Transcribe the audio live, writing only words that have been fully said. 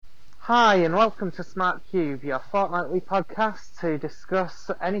Hi, and welcome to Smart Cube, your fortnightly podcast to discuss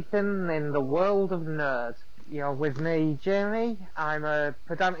anything in the world of nerd. You're with me, Jamie. I'm a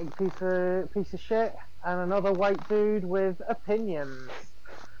pedantic piece of shit, and another white dude with opinions.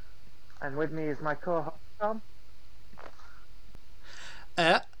 And with me is my co-host Tom.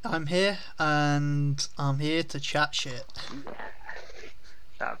 I'm here, and I'm here to chat shit. Yeah,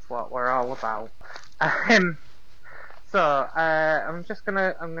 that's what we're all about. I'm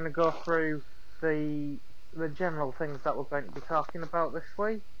gonna go through the general things that we're going to be talking about this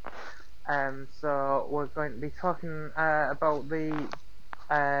week. So we're going to be talking about the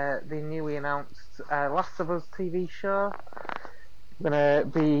newly announced Last of Us TV show. We're going to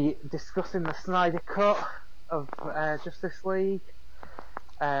be discussing the Snyder Cut of Justice League.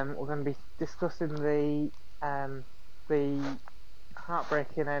 We're going to be discussing the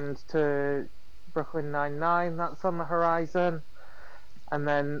heartbreaking end to Brooklyn Nine-Nine that's on the horizon, and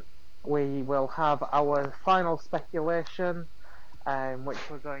then we will have our final speculation, which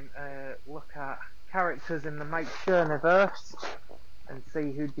we're going to look at characters in the Mike Cherniverse and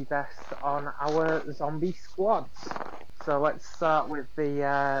see who'd be best on our zombie squads. So let's start with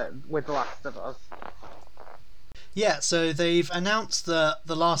The Last of Us. Yeah, so they've announced that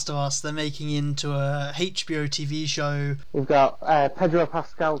The Last of Us they're making into a HBO TV show. We've got Pedro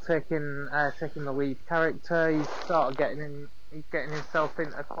Pascal taking the lead character. He's sort of getting himself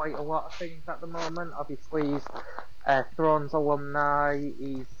into quite a lot of things at the moment. Obviously, he's Thrones alumni.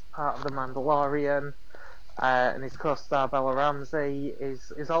 He's part of The Mandalorian, and his co-star Bella Ramsey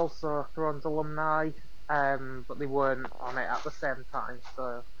is also Thrones alumni. But they weren't on it at the same time,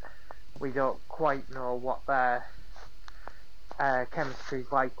 so we don't quite know what their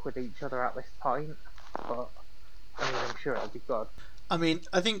chemistry's like with each other at this point. But I mean, I'm sure it'll be good. I mean,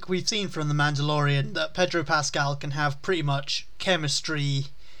 I think we've seen from The Mandalorian that Pedro Pascal can have pretty much chemistry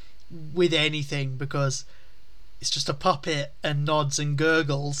with anything because it's just a puppet and nods and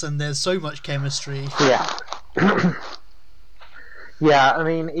gurgles, and there's so much chemistry. Yeah. Yeah, I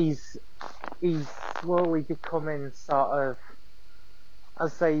mean, he's slowly becoming sort of.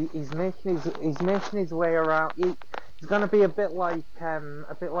 I'd say he's making his way around. He's going to be a bit like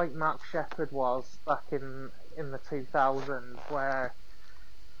Mark Sheppard was back in the 2000s, where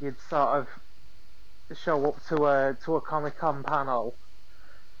you'd sort of show up to a Comic-Con panel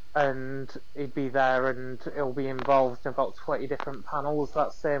and he'd be there and he'll be involved in about 20 different panels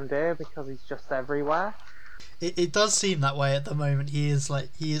that same day because he's just everywhere. It does seem that way at the moment. He is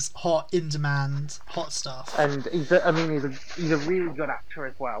hot, in demand, hot stuff. And he's a really good actor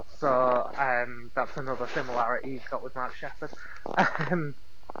as well. So that's another similarity he's got with Mark Sheppard.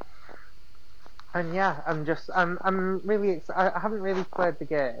 And yeah, I'm really excited. I haven't really played the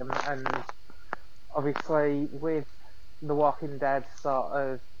game, and obviously with The Walking Dead sort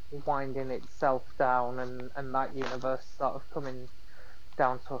of winding itself down and that universe sort of coming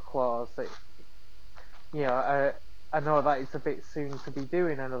down to a close, I know that it's a bit soon to be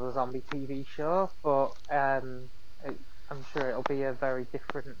doing another zombie TV show, but I'm sure it'll be a very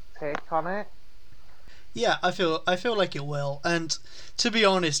different take on it. Yeah, I feel like it will, and to be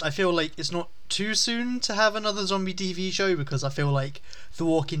honest, I feel like it's not too soon to have another zombie TV show because I feel like The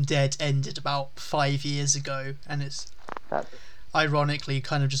Walking Dead ended about 5 years ago, and it's ironically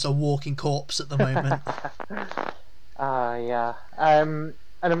kind of just a walking corpse at the moment. Yeah.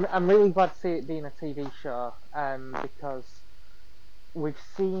 And I'm really glad to see it being a TV show, because we've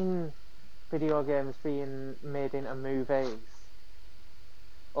seen video games being made into movies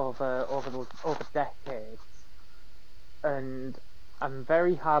over decades, and I'm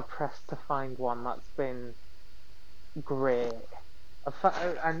very hard pressed to find one that's been great.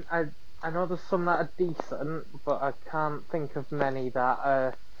 I know there's some that are decent, but I can't think of many that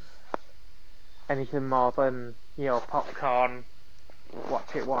are anything more than popcorn,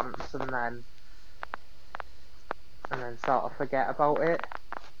 watch it once and then sort of forget about it.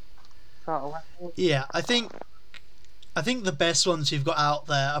 Sort of like. Yeah, I think the best ones you've got out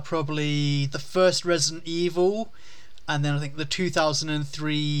there are probably the first Resident Evil, and then I think the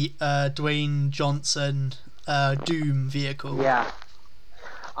 2003 Dwayne Johnson Doom vehicle. Yeah,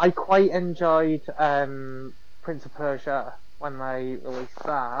 I quite enjoyed Prince of Persia when they released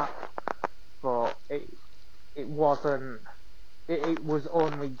that, but it wasn't. It was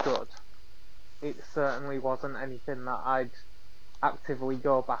only good. It certainly wasn't anything that I'd actively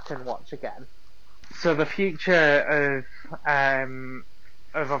go back and watch again. So the future of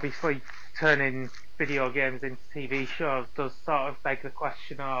obviously turning video games into TV shows does sort of beg the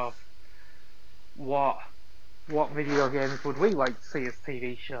question of what video games would we like to see as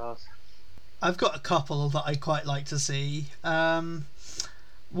TV shows? I've got a couple that I quite like to see.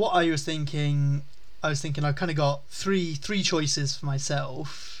 what I was thinking I kind of got three choices for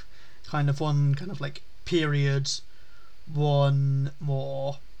myself. Kind of one kind of like period, one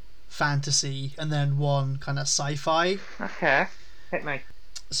more fantasy, and then one kind of sci-fi. Okay, hit me.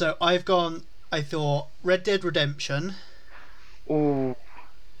 So I thought Red Dead Redemption, Ooh,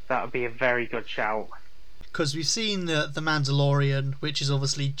 that would be a very good shout. because we've seen the Mandalorian, which is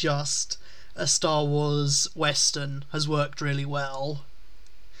obviously just a Star Wars western, has worked really well.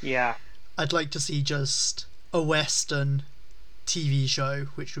 Yeah, I'd like to see just a western TV show,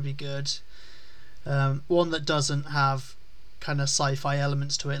 which would be good. One that doesn't have kind of sci-fi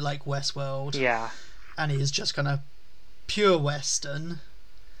elements to it, like Westworld, yeah, and is just kind of pure western.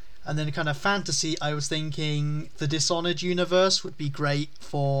 And then kind of fantasy, I was thinking the Dishonored universe would be great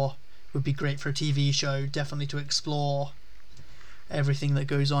for a TV show, definitely to explore everything that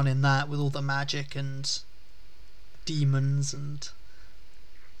goes on in that with all the magic and demons and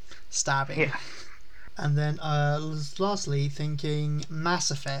stabbing. yeah. And then lastly, thinking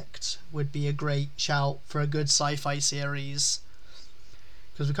Mass Effect would be a great shout for a good sci-fi series,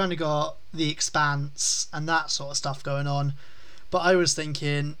 because we kind of got The Expanse and that sort of stuff going on. But I was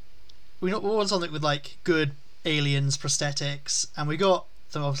thinking we want something with like good aliens, prosthetics, and we got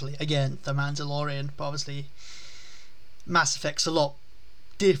them obviously again the Mandalorian, but obviously Mass Effect's a lot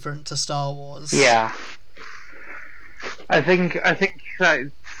different to Star Wars. Yeah. I think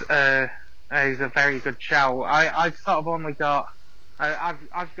that is a very good shout. I've sort of only got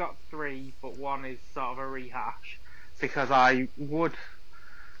I've got three, but one is sort of a rehash because I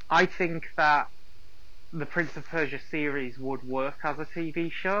think that the Prince of Persia series would work as a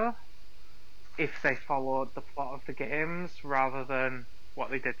TV show if they followed the plot of the games rather than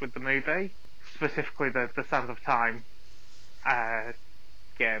what they did with the movie, specifically the Sands of Time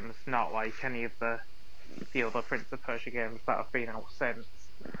games, not like any of the other Prince of Persia games that have been out since.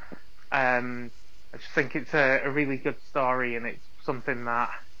 I just think it's a really good story, and it's something that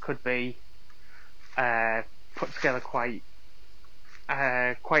could be put together quite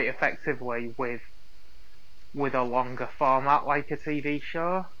effectively with a longer format like a TV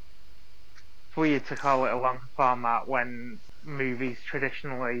show. It's weird to call it a longer format when movies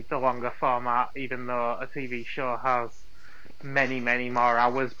traditionally the longer format, even though a TV show has many more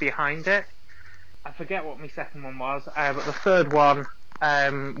hours behind it. I forget what my second one was, but the third one,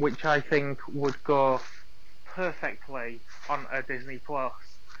 which I think would go perfectly on a Disney Plus.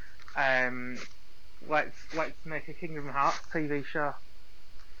 Let's make a Kingdom Hearts TV show.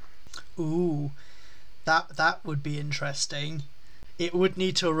 Ooh, that would be interesting. It would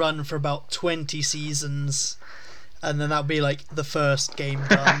need to run for about 20 seasons, and then that would be like the first game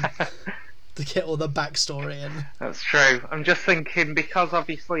done to get all the backstory in. That's true. I'm just thinking, because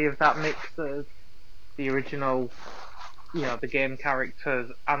obviously of that mix of the original, the game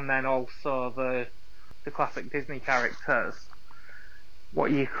characters, and then also the classic Disney characters, what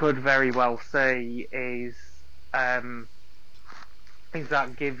you could very well say is that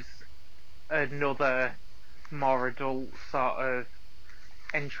gives another more adult sort of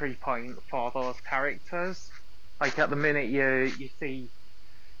entry point for those characters. Like at the minute you see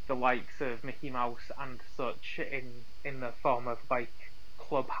the likes of Mickey Mouse and such in the form of like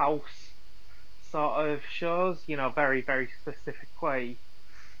Clubhouse sort of shows, very specifically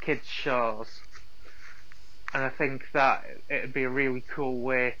kids shows. And I think that it'd be a really cool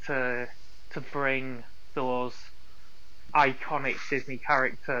way to bring those iconic Disney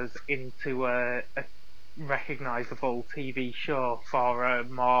characters into a recognisable TV show for a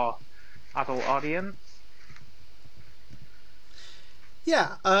more adult audience.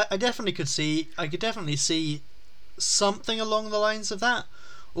 Yeah, I could definitely see something along the lines of that.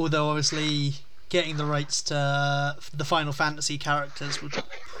 Although obviously getting the rights to the Final Fantasy characters would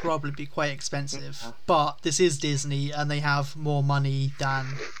probably be quite expensive. Yeah. But this is Disney, and they have more money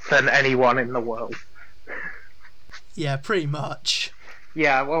than anyone in the world. Yeah, pretty much.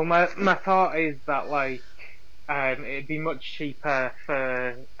 Yeah, well, my thought is that like it'd be much cheaper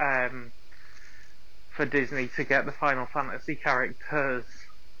for Disney to get the Final Fantasy characters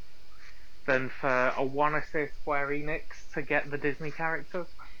than for I want to say Square Enix to get the Disney characters.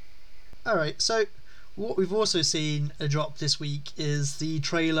 Alright, so what we've also seen a drop this week is the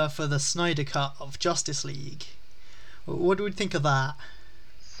trailer for the Snyder Cut of Justice League. What do we think of that?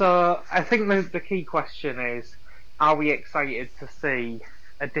 So I think the key question is, are we excited to see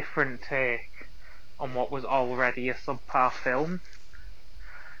a different take on what was already a subpar film?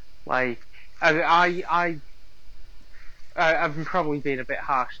 Like, I've probably been a bit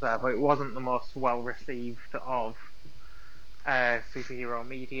harsh there, but it wasn't the most well received of superhero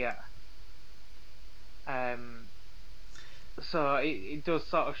media. So it does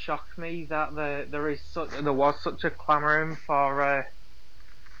sort of shock me that there was such a clamouring for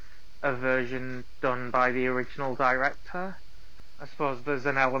a version done by the original director. I suppose there's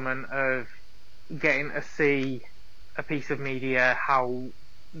an element of getting to see a piece of media how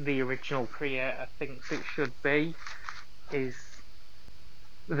the original creator thinks it should be. Is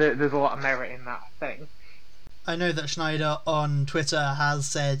there's a lot of merit in that thing. I know that Schneider on Twitter has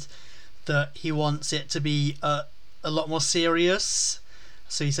said that he wants it to be a lot more serious.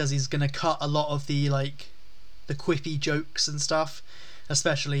 So he says he's going to cut a lot of the the quippy jokes and stuff,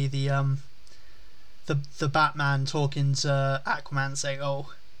 especially the Batman talking to Aquaman saying,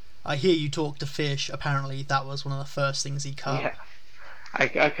 "Oh, I hear you talk to fish." Apparently, that was one of the first things he cut. Yeah,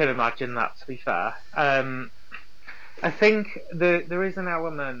 I can imagine that. To be fair, I think there is an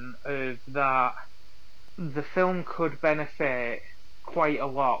element of that. The film could benefit quite a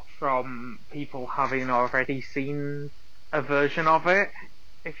lot from people having already seen a version of it,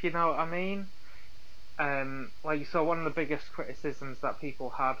 if you know what I mean. So one of the biggest criticisms that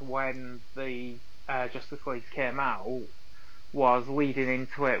people had when the Justice League came out was leading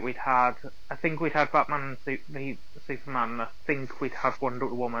into it. I think we'd had Batman and Superman. And I think we'd had Wonder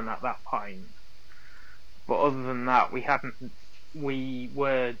Woman at that point. But other than that, we hadn't. We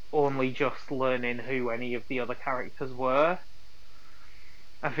were only just learning who any of the other characters were.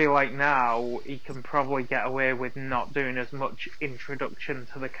 I feel like now he can probably get away with not doing as much introduction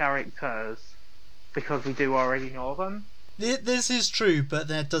to the characters because we do already know them. This is true, but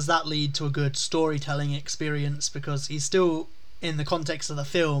then does that lead to a good storytelling experience? Because he's still, in the context of the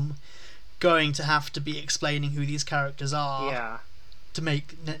film, going to have to be explaining who these characters are. Yeah. To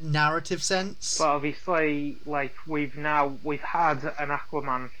make narrative sense. But obviously, like we've had an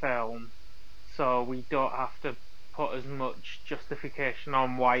Aquaman film, so we don't have to put as much justification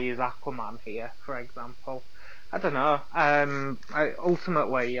on why is Aquaman here, for example. I don't know. I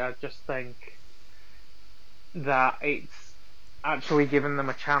just think that it's actually given them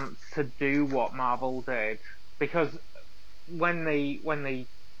a chance to do what Marvel did, because when they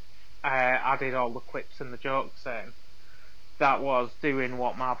added all the quips and the jokes in, that was doing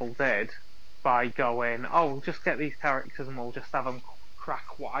what Marvel did by going, oh, we'll just get these characters and we'll just have them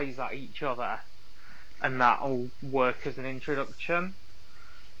crack wise at each other, and that'll work as an introduction.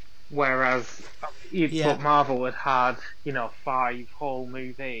 Whereas but Marvel had 5 whole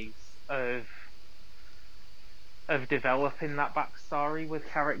movies of developing that backstory with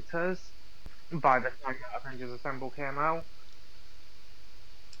characters by the time that Avengers Assemble came out.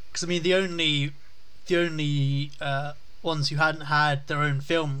 Because I mean, the only ones who hadn't had their own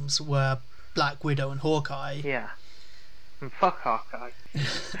films were Black Widow and Hawkeye. Yeah. And fuck Hawkeye.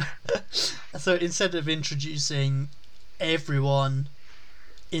 So instead of introducing everyone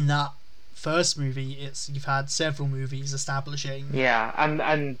in that first movie, you've had several movies establishing. Yeah,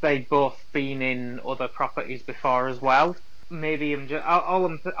 and they'd both been in other properties before as well. Maybe all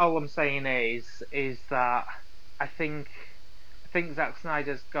I'm saying is that I think Zack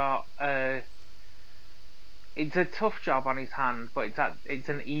Snyder's got it's a tough job on his hand, but it's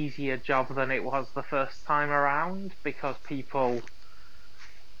an easier job than it was the first time around, because people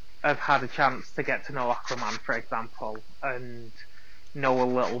have had a chance to get to know Aquaman, for example, and know a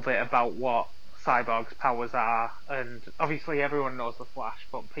little bit about what Cyborg's powers are, and obviously everyone knows the Flash,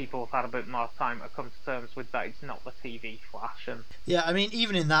 but people have had a bit more time to come to terms with that it's not the TV Flash. And yeah, I mean,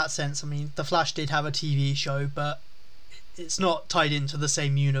 even in that sense, I mean, the Flash did have a TV show, but it's not tied into the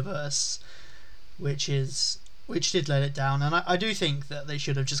same universe, which did let it down. And I do think that they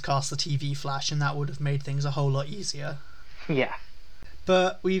should have just cast the TV Flash, and that would have made things a whole lot easier. Yeah.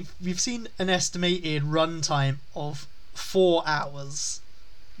 But we've seen an estimated runtime of 4 hours.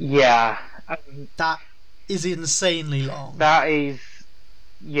 Yeah. That is insanely long. That is,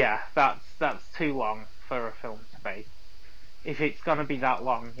 yeah, that's too long for a film to be. If it's gonna be that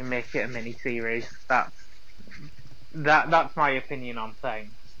long, you make it a mini series. That's my opinion on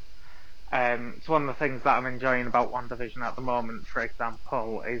things. It's one of the things that I'm enjoying about WandaVision at the moment, for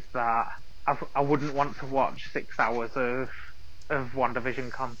example, is that I wouldn't want to watch 6 hours of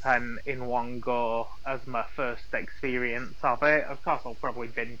WandaVision content in one go as my first experience of it. Of course, I'll probably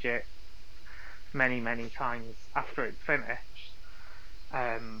binge it many times after it's finished.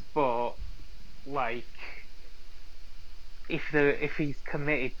 But like, if he's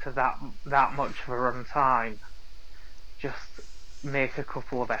committed to that much of a runtime, just make a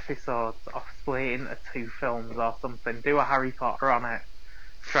couple of episodes or split it into 2 films or something. Do a Harry Potter on it.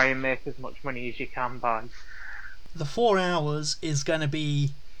 Try and make as much money as you can by. The 4 hours is going to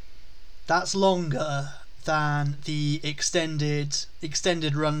be... That's longer than the extended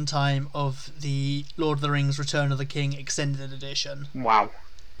runtime of the Lord of the Rings Return of the King extended edition, Wow.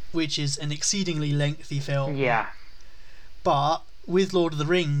 which is an exceedingly lengthy film. Yeah. But with Lord of the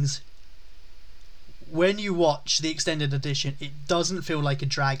Rings, when you watch the extended edition, it doesn't feel like a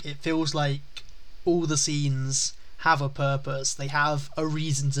drag. It feels like all the scenes have a purpose. They have a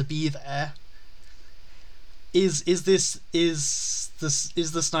reason to be there. Is the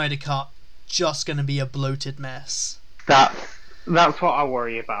Snyder Cut just going to be a bloated mess? That's what I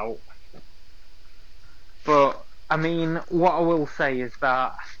worry about. But I mean, what I will say is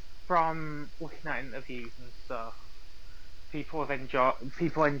that from looking at interviews and stuff, people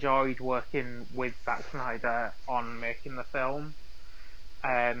enjoyed working with Zack Snyder on making the film.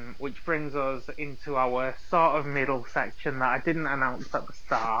 Which brings us into our sort of middle section that I didn't announce at the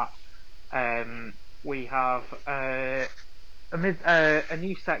start. We have a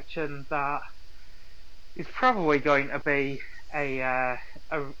new section that is probably going to be a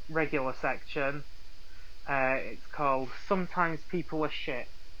regular section. It's called Sometimes People Are Shit.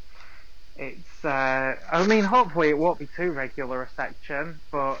 It's I mean, hopefully it won't be too regular a section,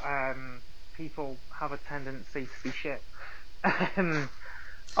 but people have a tendency to be shit.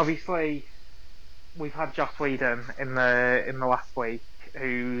 Obviously, we've had Joss Whedon in the last week,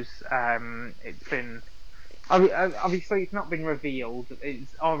 who's it's been obviously it's not been revealed.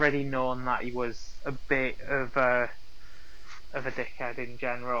 It's already known that he was a bit of a dickhead in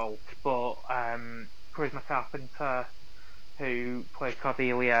general, but Charisma Carpenter, who played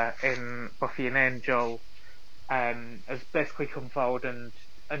Cordelia in Buffy and Angel, has basically come forward and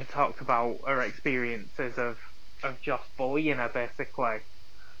talked about her experiences of Joss bullying her, basically.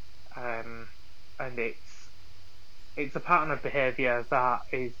 And it's a pattern of behaviour that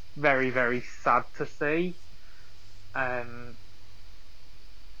is very, very sad to see. And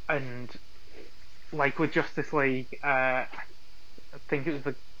like with Justice League, I think it was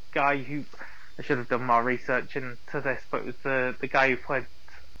the guy who, I should have done more research into this, but it was the guy who played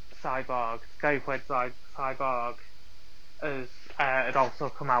Cyborg. The guy who played Cyborg had also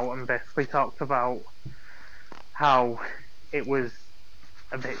come out and basically talked about how it was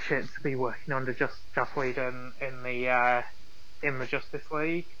a bit shit to be working under Joss Whedon in the Justice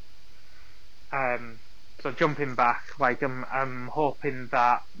League. So jumping back, like I'm hoping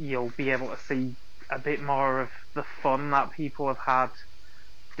that you'll be able to see a bit more of the fun that people have had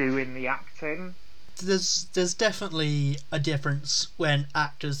doing the acting. There's definitely a difference when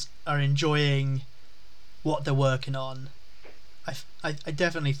actors are enjoying what they're working on. I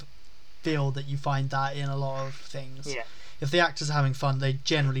definitely feel that you find that in a lot of things. Yeah. If the actors are having fun, they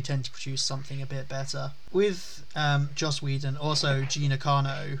generally tend to produce something a bit better. With Joss Whedon, also Gina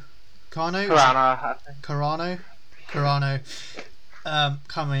Carano,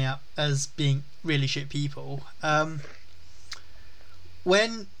 coming up as being really shit people.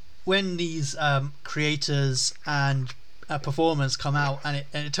 When these creators and performers come out and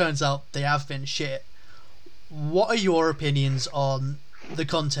it turns out they have been shit, what are your opinions on the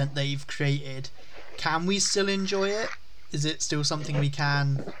content they've created? Can we still enjoy it? Is it still something we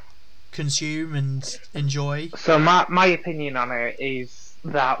can consume and enjoy? So my opinion on it is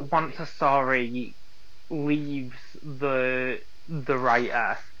that once a story leaves the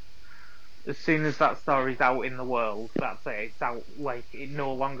writer, as soon as that story's out in the world, that's it. It's out. Like, it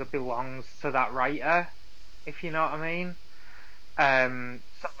no longer belongs to that writer, if you know what I mean.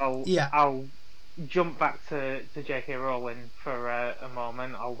 So I'll jump back to J.K. Rowling for a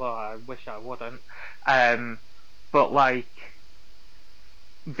moment, although I wish I wouldn't. But like,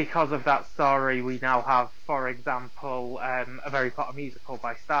 because of that story, we now have, for example, a Harry Potter musical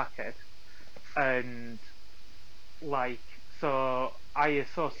by StarKid, and like, so I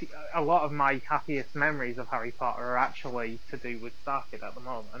associate a lot of my happiest memories of Harry Potter are actually to do with StarKid at the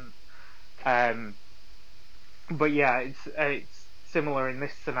moment. But yeah, it's similar in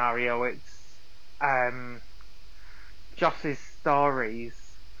this scenario. It's Joss's stories,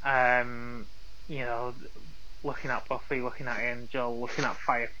 you know, looking at Buffy, looking at Angel, looking at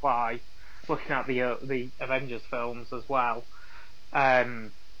Firefly, looking at the Avengers films as well.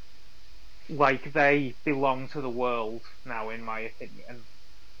 Like, they belong to the world now, in my opinion.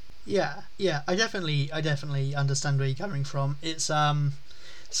 Yeah, I definitely understand where you're coming from. It's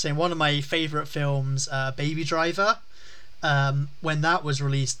saying one of my favourite films, Baby Driver. When that was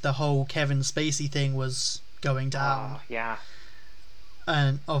released, the whole Kevin Spacey thing was going down. Oh, yeah.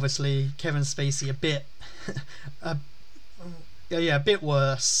 And obviously Kevin Spacey a bit a bit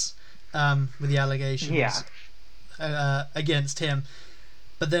worse with the allegations against him.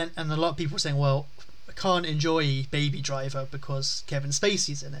 But then, and a lot of people saying, well, I can't enjoy Baby Driver because Kevin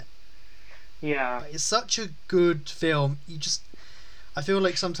Spacey's in it. Yeah. But it's such a good film. I feel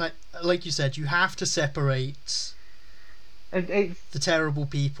like sometimes, like you said, you have to separate It's the terrible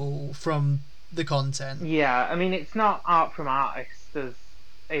people from the content. yeah. I mean, it's not art from artists as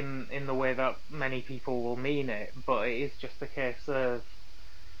in the way that many people will mean it, but it is just a case of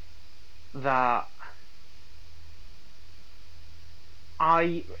that.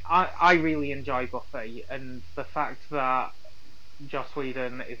 I really enjoy Buffy, and the fact that Joss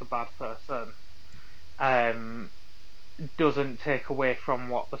Whedon is a bad person um, doesn't take away from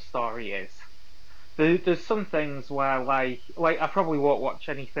what the story is. There's some things where like I probably won't watch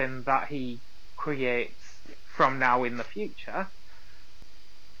anything that he creates from now in the future,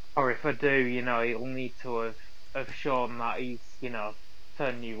 or if I do, he'll need to have shown that he's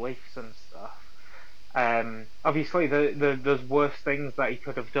turned new leaves and stuff. Obviously, there's worse things that he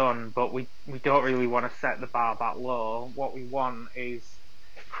could have done, but we don't really want to set the bar that low. What we want is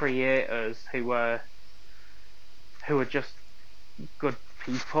creators who are just good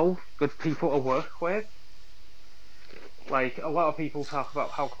people to work with. Like a lot of people talk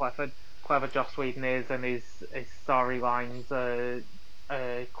about how clever Joss Whedon is, and his storylines are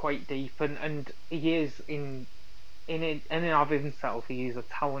quite deep, and he is in and of himself. He is a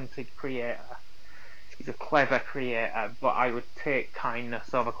talented creator. He's a clever creator, but I would take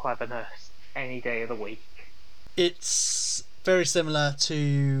kindness over cleverness any day of the week. It's very similar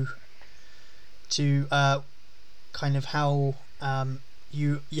to kind of how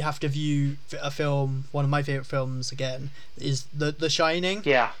you have to view a film. One of my favorite films again is The Shining.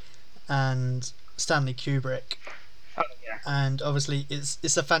 Yeah. And Stanley Kubrick. Oh yeah. And obviously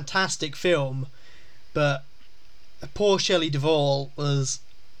it's a fantastic film, but poor Shelley Duvall was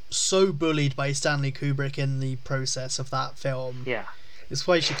so bullied by Stanley Kubrick in the process of that film. Yeah. It's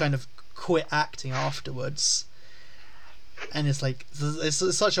why she kind of quit acting afterwards. And it's like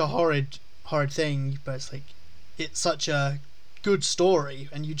it's such a horrid thing, but it's like it's such a good story,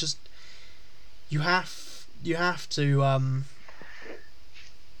 and you have to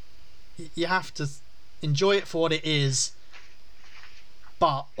you have to enjoy it for what it is,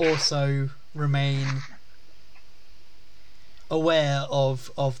 but also remain aware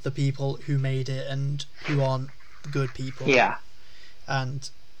of the people who made it and who aren't good people. Yeah. And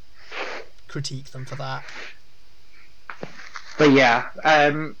critique them for that. But yeah,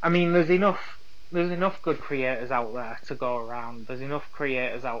 I mean, there's enough good creators out there to go around. There's enough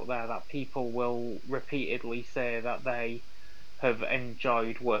creators out there that people will repeatedly say that they have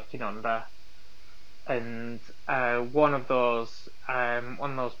enjoyed working under. And one of those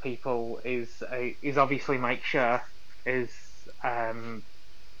people is obviously Mike Schur.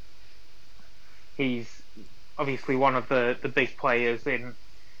 He's obviously one of the big players in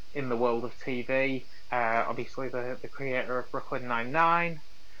the world of TV. Obviously the creator of Brooklyn Nine-Nine.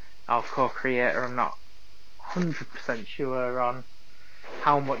 Our co-creator, I'm not 100% sure on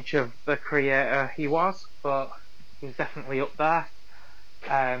how much of the creator he was, but he was definitely up there.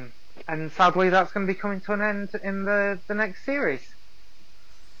 And sadly, that's going to be coming to an end in the next series.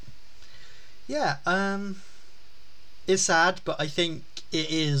 Yeah, it's sad, but I think it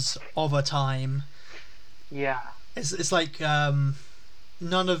is of a time. Yeah. It's like none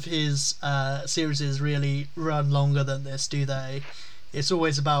of his series really run longer than this, do they? It's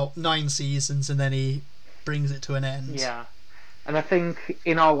always about 9 seasons, and then he brings it to an end. Yeah, and I think,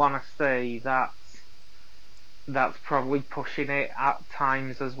 in all honesty, that's probably pushing it at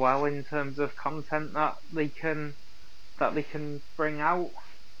times as well in terms of content that they can bring out.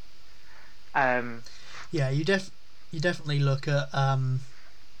 Yeah, you definitely look at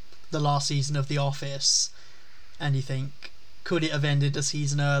the last season of The Office, and you think, could it have ended a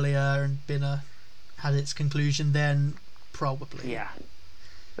season earlier and had its conclusion then? Probably. Yeah,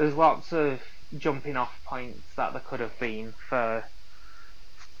 there's lots of jumping off points that there could have been for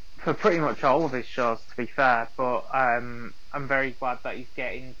pretty much all of his shows, to be fair. But I'm very glad that he's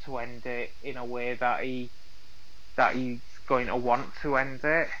getting to end it in a way that he's going to want to end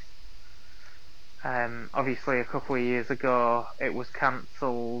it. Obviously, a couple of years ago, it was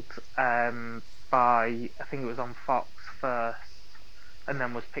cancelled by, I think it was on Fox first, and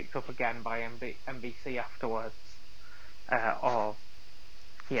then was picked up again by NBC afterwards.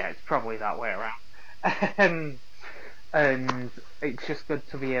 It's probably that way around. And it's just good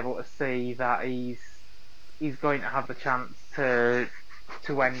to be able to see that he's going to have the chance to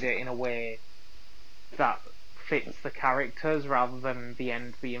end it in a way that fits the characters rather than the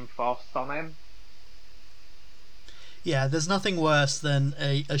end being forced on him. Yeah, there's nothing worse than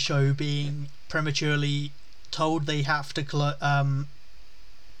a show being prematurely told they have to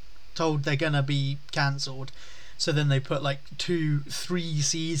told they're gonna be cancelled, So then they put like 2-3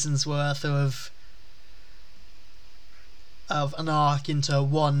 seasons worth of an arc into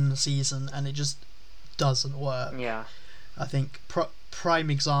one season, and it just doesn't work. Yeah. I think prime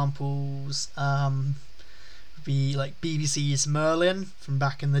examples would be like BBC's Merlin from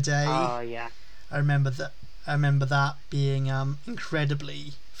back in the day. Oh yeah. I remember that being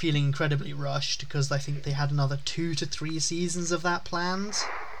feeling incredibly rushed, because I think they had another 2 to 3 seasons of that planned.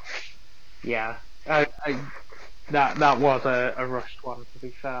 Yeah. That was a rushed one, to be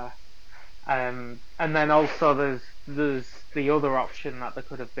fair. And then also there's the other option that there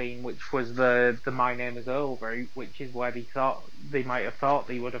could have been, which was the My Name Is Earl route, which is where they might have thought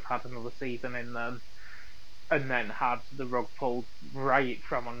they would have had another season in them, and then had the rug pulled right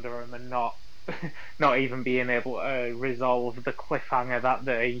from under them, and not even being able to resolve the cliffhanger that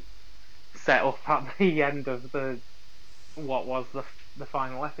they set up at the end of what was the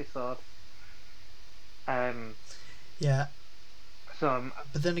final episode. Yeah. So,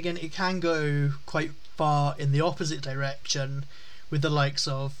 but then again, it can go quite far in the opposite direction, with the likes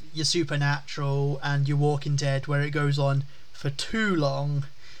of your Supernatural and your Walking Dead, where it goes on for too long,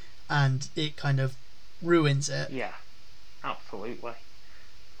 and it kind of ruins it. Yeah, absolutely.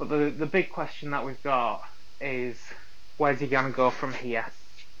 But the big question that we've got is, where's he gonna go from here?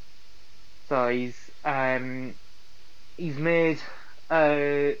 So he's made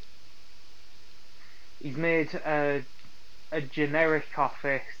a generic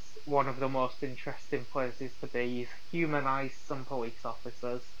office one of the most interesting places to be. He's humanised some police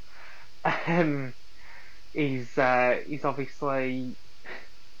officers. He's obviously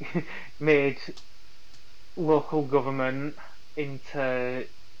made local government into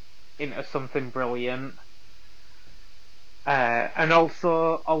something brilliant, and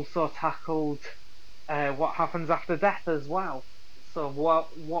also tackled what happens after death as well. So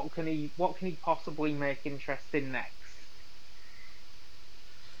what can he possibly make interesting next?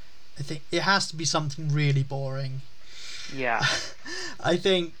 I think it has to be something really boring. Yeah. I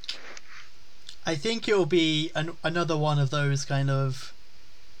think it will be another one of those kind of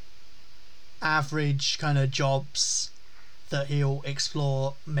average kind of jobs that he'll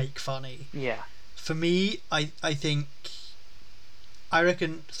explore, make funny. Yeah. For me, I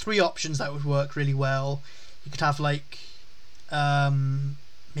reckon 3 options that would work really well. You could have like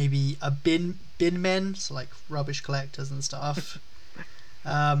maybe a bin men, so like rubbish collectors and stuff.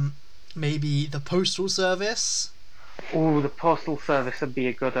 Maybe the postal service. Oh, the postal service would be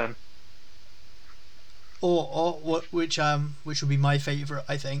a good one. Or which would be my favourite,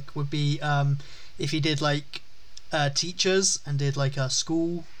 I think, would be if he did like teachers and did like a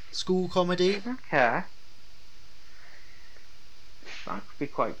school comedy. Okay. That could be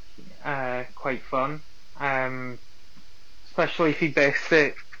quite fun. Especially if he based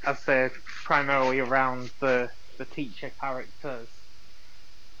it, I'd say, primarily around the teacher characters.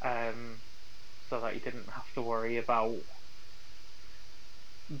 So that he didn't have to worry about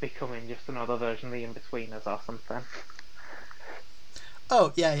becoming just another version of the In-Betweeners or something.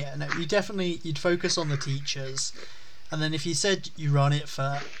 Oh yeah, no, you'd focus on the teachers, and then if you said you run it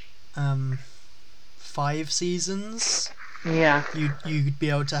for 5 seasons, yeah, you'd be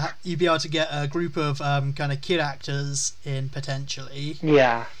able to get a group of kind of kid actors in potentially.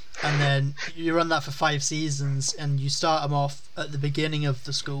 Yeah. And then you run that for 5 seasons, and you start them off at the beginning of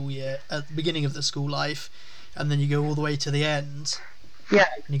the school year, at the beginning of the school life, and then you go all the way to the end. Yeah.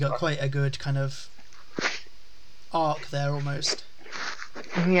 And you got quite a good kind of arc there almost.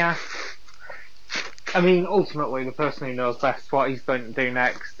 Yeah. I mean, ultimately, the person who knows best what he's going to do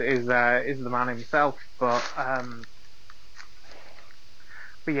next is the man himself. But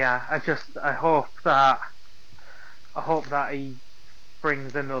yeah, I hope that he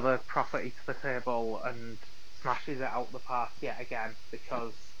brings another property to the table and smashes it out the park yet again,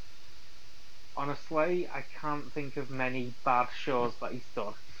 because honestly, I can't think of many bad shows that he's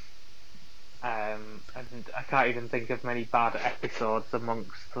done. And I can't even think of many bad episodes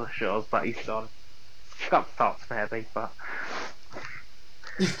amongst the shows that he's done. Scott's Tots maybe, but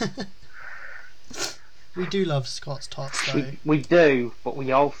we do love Scott's Tots though. We do, but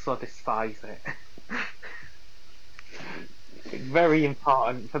we also despise it. It's very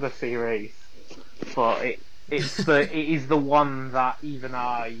important for the series, but it is the one that even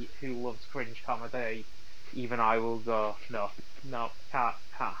I, who loves cringe comedy, even I will go, no, can't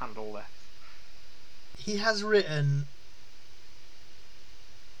handle this. He has written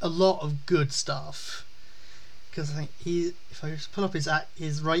a lot of good stuff, because I think if I just pull up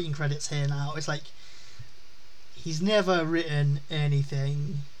his writing credits here now, it's like he's never written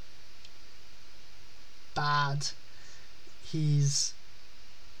anything bad. He's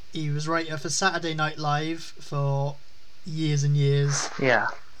he was writer for Saturday Night Live for years and years, Yeah.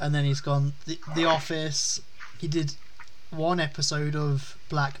 and then he's gone The Office. He did one episode of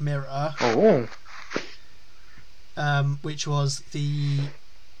Black Mirror, Oh. which was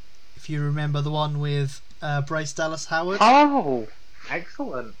if you remember, the one with Bryce Dallas Howard. Oh,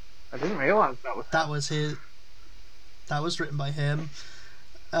 excellent! I didn't realise that was. That was his. That was written by him.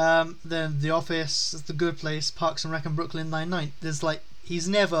 Then The Office, The Good Place, Parks and Rec, and Brooklyn Nine-Nine. There's he's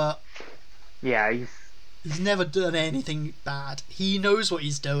never. Yeah, He's never done anything bad. He knows what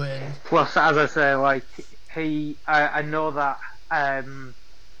he's doing. Plus, as I say, I know that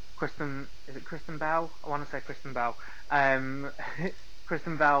is it Kristen Bell? I want to say Kristen Bell.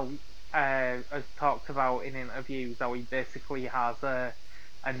 Kristen Bell has talked about in interviews how he basically has a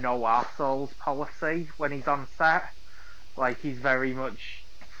no arseholes policy when he's on set. He's very much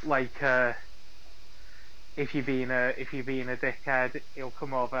if you're being a dickhead, he'll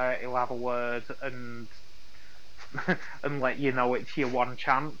come over, he'll have a word, and and let you know it's your one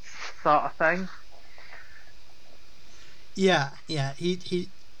chance, sort of thing. Yeah. He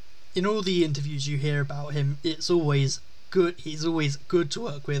in all the interviews you hear about him, it's always good. He's always good to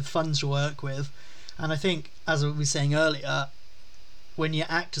work with, fun to work with, and I think, as I was saying earlier, when your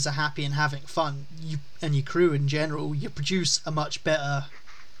actors are happy and having fun, and your crew in general, you produce much better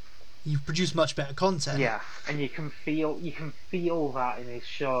content. Yeah, and you can feel that in his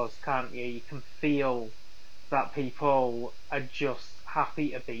shows, can't you? You can feel that people are just happy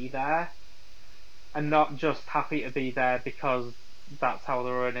to be there, and not just happy to be there because that's how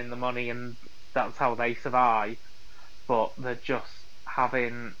they're earning the money and that's how they survive, but they're just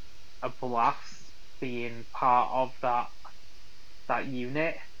having a blast being part of that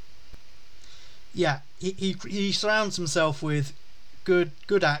unit. Yeah, he surrounds himself with good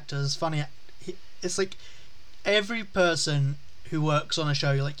actors, funny. It's like every person who works on a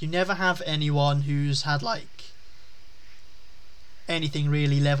show, you never have anyone who's had anything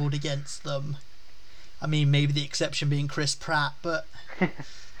really leveled against them. I mean, maybe the exception being Chris Pratt, but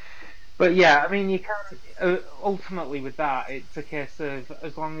but yeah, I mean, you can't. Ultimately, with that, it's a case of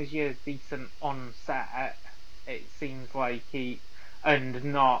as long as you're decent on set, it seems like and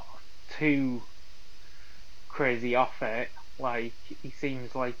not too crazy off it. He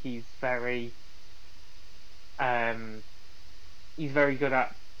seems like he's very good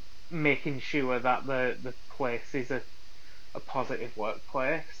at making sure that the place is a positive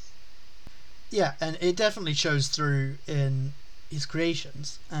workplace. Yeah, and it definitely shows through in his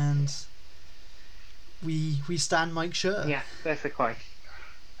creations, and we stand Mike Schur. Yeah, basically.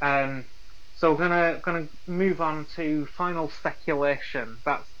 So we're gonna move on to Final Speculation.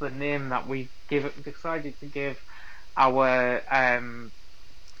 That's the name that we decided to give our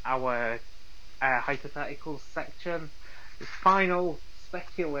hypothetical section. Is Final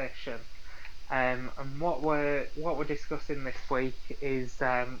Speculation. And what we're discussing this week is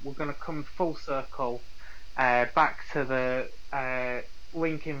we're going to come full circle back to the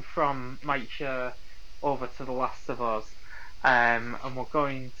linking from Mike Schur over to The Last of Us, and we're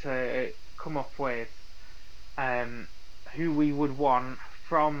going to come up with who we would want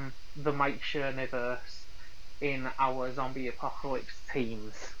from the Mike Schur-niverse in our zombie apocalypse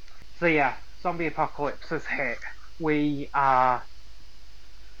teams. So yeah, zombie apocalypse has hit. We are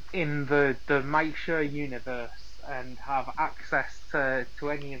in the Mike Schur universe and have access to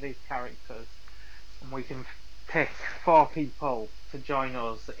any of these characters, and we can pick 4 people to join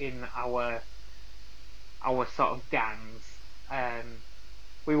us in our sort of gangs.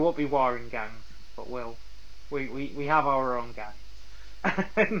 We won't be warring gangs, but we have our own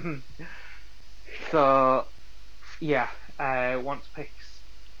gangs. So yeah, want to pick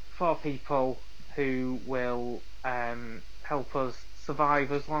 4 people who will help us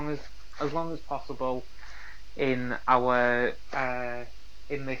survive as long as possible in our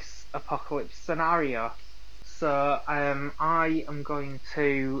in this apocalypse scenario. So I am going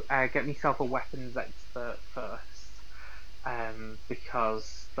to get myself a weapons expert first,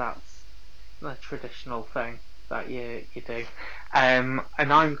 because that's the traditional thing that you do. And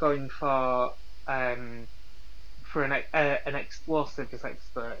I'm going for an explosives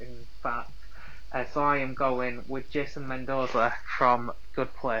expert, in fact. So I am going with Jason Mendoza from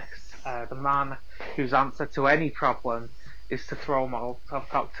Good Place, the man whose answer to any problem is to throw a Molotov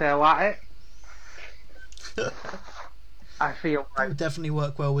cocktail at it. I feel That would definitely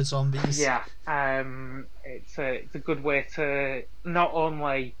work well with zombies. Yeah, it's a good way to not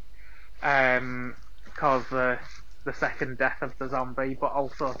only cause the second death of the zombie, but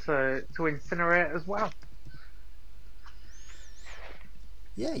also to incinerate as well.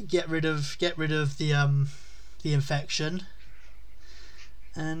 Yeah, get rid of the infection.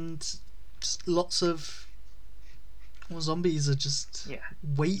 and just lots of zombies are just Yeah.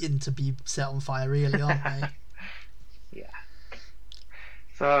 waiting to be set on fire, really, aren't they? Yeah.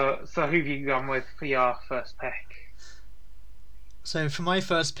 So who've you gone with for your first pick? So for my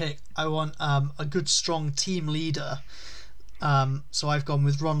first pick, I want a good, strong team leader. So I've gone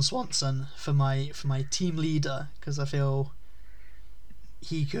with Ron Swanson for my team leader because I feel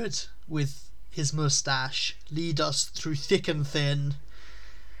he could, with his mustache, lead us through thick and thin.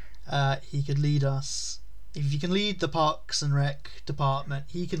 He could lead us. If he can lead the Parks and Rec department,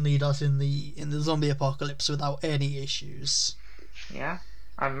 he can lead us in the zombie apocalypse without any issues. Yeah,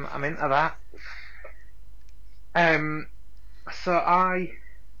 I'm into that. So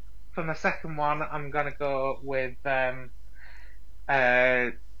for the second one, I'm gonna go with Terry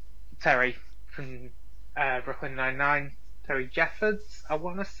from Brooklyn Nine-Nine. Terry Jeffords, I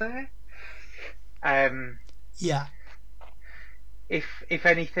want to say. Yeah, If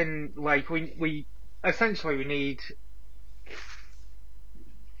anything, like we essentially we need.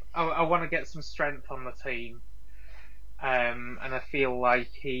 I want to get some strength on the team, and I feel like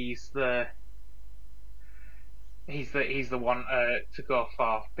he's the one to go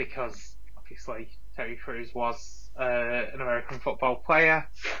for because obviously Terry Crews was an American football player,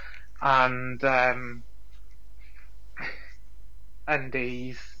 and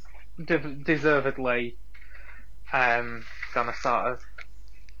he's deservedly gonna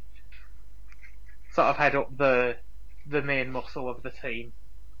sort of head up the main muscle of the team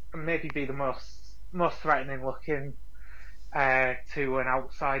and maybe be the most threatening looking to an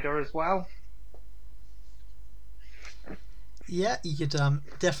outsider as well. yeah, you could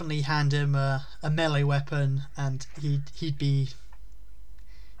definitely hand him a melee weapon, and he'd be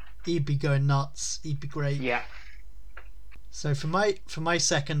going nuts. He'd be great. Yeah. So for my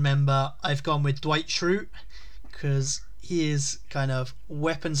second member, I've gone with Dwight Schrute because he is kind of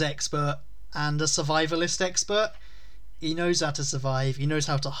weapons expert and a survivalist expert. He knows how to survive. He knows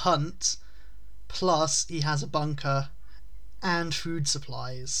how to hunt. Plus, he has a bunker and food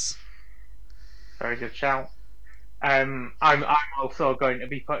supplies. Very good shout. I'm also going to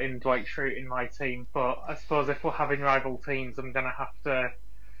be putting Dwight Schrute in my team, but I suppose if we're having rival teams, I'm going to have to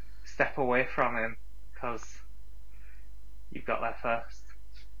step away from him because you've got there first.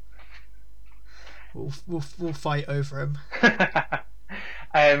 We'll fight over him.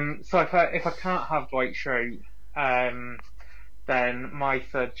 So if I can't have Dwight Schrute, then my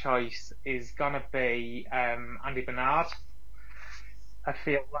third choice is gonna be Andy Bernard. I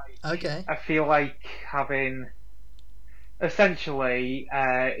feel like having essentially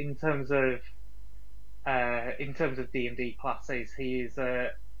in terms of D&D classes, he is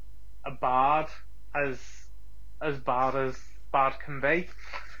a bard as bard can be.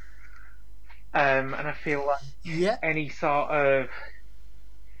 And I feel like any sort of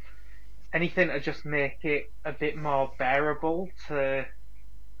anything to just make it a bit more bearable to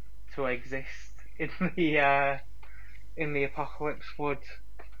exist in the apocalypse would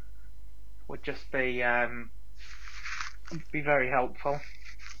just be very helpful.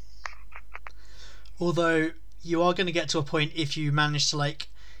 Although you are going to get to a point if you manage to like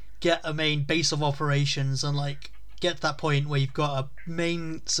get a main base of operations and like get to that point where you've got a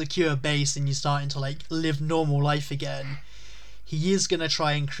main secure base and you're starting to like live normal life again, he is going to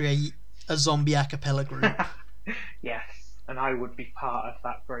try and create a zombie a cappella group. Yes, and I would be part of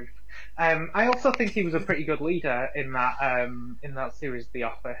that group. I also think he was a pretty good leader in that series, The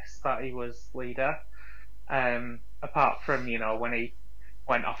Office, that he was leader. Apart from when he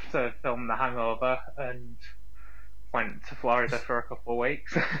went off to film The Hangover and went to Florida for a couple of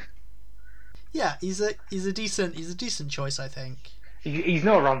weeks. Yeah, he's a decent choice, I think. He's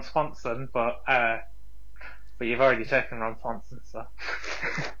no Ron Swanson, but you've already taken Ron Swanson, so.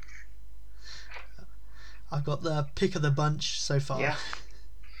 I've got the pick of the bunch so far. Yeah.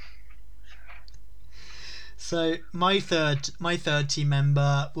 So my third team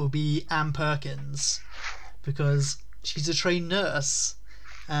member will be Ann Perkins because she's a trained nurse,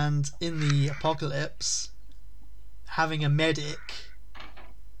 and in the apocalypse, having a medic,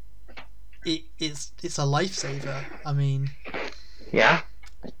 it's a lifesaver. I mean, yeah,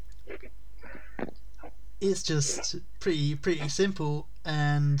 it's just pretty simple,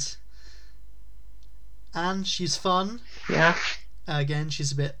 and she's fun. Yeah. Again,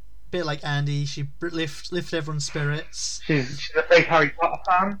 she's a bit like Andy. She lift everyone's spirits. She's a big Harry Potter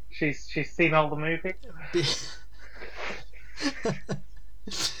fan. She's seen all the movies.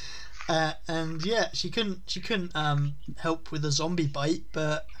 And yeah, she couldn't help with a zombie bite,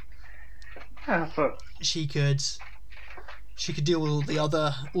 but she could deal with all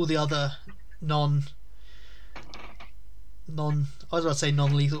the other non I was about to say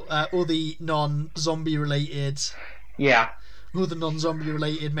non-lethal, all the non-zombie related, Yeah, all the non-zombie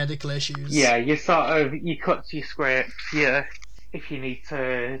related medical issues. yeah. You sort of you cut your scrapes, yeah, if you need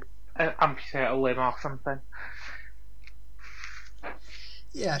to amputate a limb or something.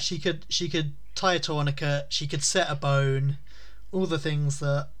 Yeah, she could tie a tourniquet, she could set a bone, all the things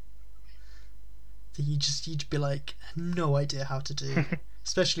that you'd be like no idea how to do,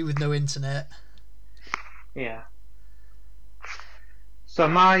 especially with no internet. Yeah. So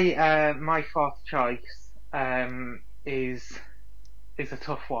my fourth choice is a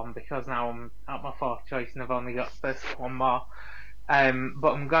tough one because now I'm at my fourth choice and I've only got this one more.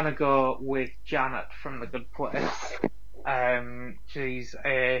 But I'm gonna go with Janet from The Good Place. She's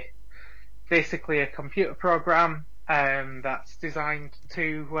basically a computer program that's designed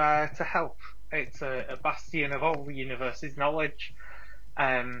to help. It's a bastion of all the universe's knowledge,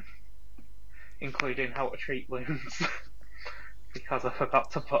 um, including how to treat wounds, because I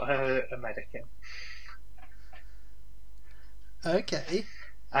forgot to put a medic in. Okay.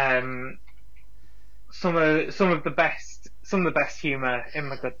 Um, some of the best humour in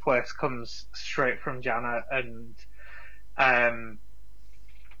The Good Place comes straight from Janet, um,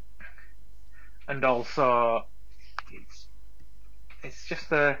 and also it's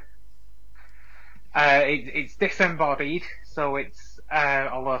just it's disembodied, so it's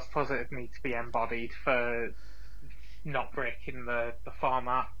although I suppose it needs to be embodied for not breaking the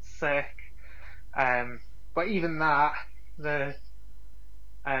format's sake. But even that,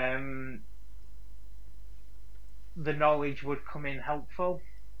 um, the knowledge would come in helpful.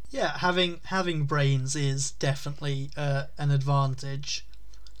 Yeah, having brains is definitely an advantage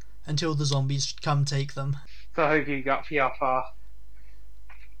until the zombies come take them. So who have you got for your fourth?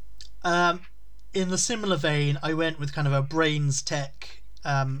 In the similar vein, I went with kind of a brains tech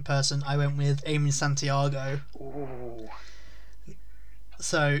person. I went with Amy Santiago. Ooh.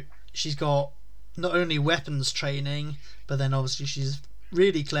 So she's got not only weapons training, but then obviously she's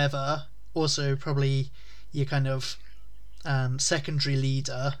really clever. Also, probably your kind of secondary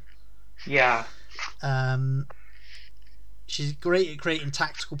leader. Yeah. She's great at creating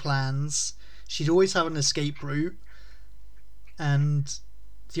tactical plans. She'd always have an escape route, and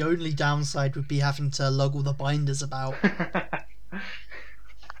the only downside would be having to lug all the binders about.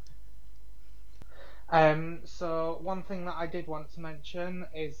 So one thing that I did want to mention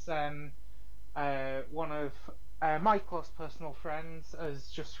is one of my close personal friends has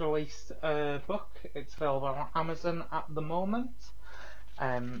just released a book. It's available on Amazon at the moment.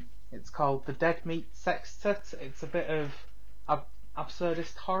 It's called The Dead Meat Sextet. It's a bit of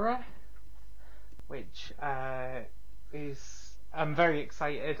absurdist horror, which I'm very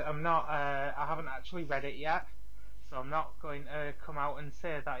excited. I haven't actually read it yet, so I'm not going to come out and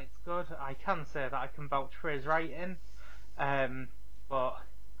say that it's good. I can say that I can vouch for his writing, but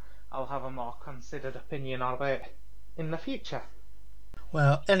I'll have a more considered opinion of it in the future.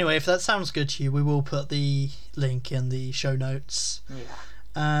 Well, anyway, if that sounds good to you, we will put the link in the show notes.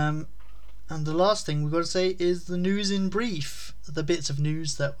 Yeah. And the last thing we've got to say is the news in brief. The bits of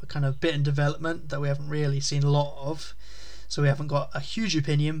news that were kind of bit in development that we haven't really seen a lot of. So we haven't got a huge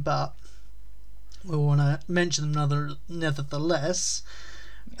opinion, but we want to mention them nevertheless.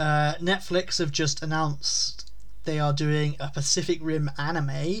 Netflix have just announced they are doing a Pacific Rim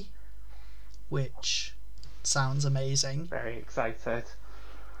anime, which sounds amazing. Very excited.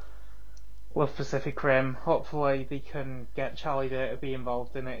 Love Pacific Rim. Hopefully they can get Charlie Day to be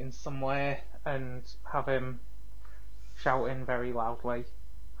involved in it in some way and have him shouting very loudly,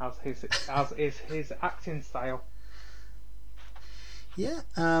 as is his acting style. Yeah.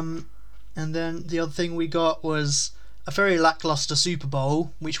 And then the other thing we got was a very lackluster Super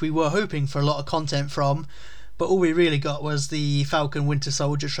Bowl, which we were hoping for a lot of content from, but all we really got was the Falcon Winter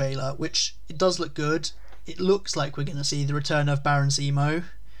Soldier trailer, which it does look good. It looks like we're going to see the return of Baron Zemo.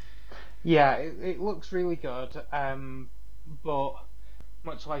 Yeah, it looks really good, but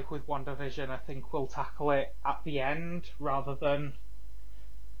much like with WandaVision, I think we'll tackle it at the end rather than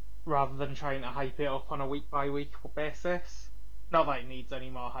trying to hype it up on a week by week basis. Not that it needs any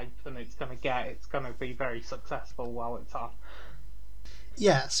more hype than it's going to get. It's going to be very successful while it's on.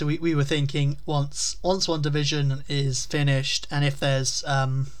 Yeah, so we were thinking once WandaVision is finished, and if that's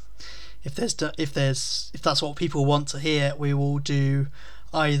what people want to hear, we will do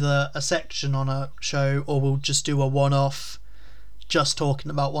either a section on a show or we'll just do a one-off just talking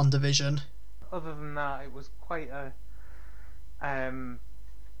about WandaVision. Other than that, it was quite a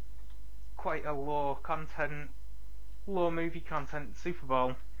low movie content Super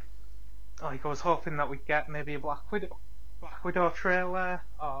Bowl. Like I was hoping that we'd get maybe a Black Widow trailer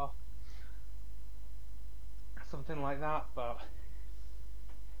or something like that, but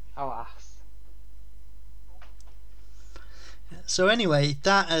So anyway,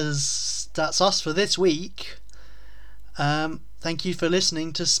 that's us for this week. Thank you for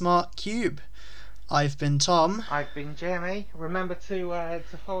listening to Smart Cube. I've been Tom. I've been Jamie. Remember to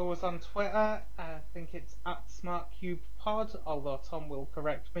follow us on Twitter. I think it's @SmartCubePod, although Tom will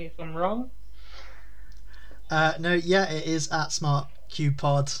correct me if I'm wrong. No, yeah, it is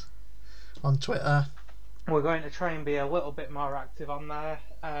 @SmartCubePod on Twitter. We're going to try and be a little bit more active on there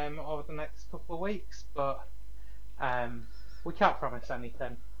over the next couple of weeks, but we can't promise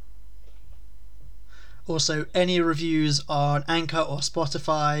anything. Also, any reviews on Anchor or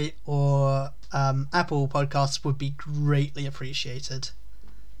Spotify or Apple Podcasts would be greatly appreciated.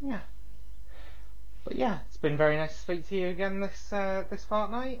 Yeah. But yeah, it's been very nice to speak to you again this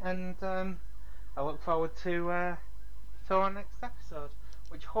fortnight, and I look forward to our next episode,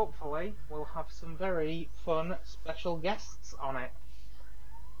 which hopefully will have some very fun special guests on it.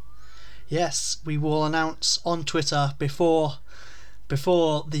 Yes, we will announce on Twitter before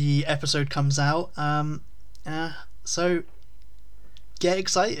the episode comes out. So get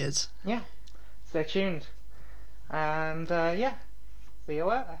excited. Yeah, stay tuned, and yeah, see you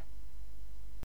later.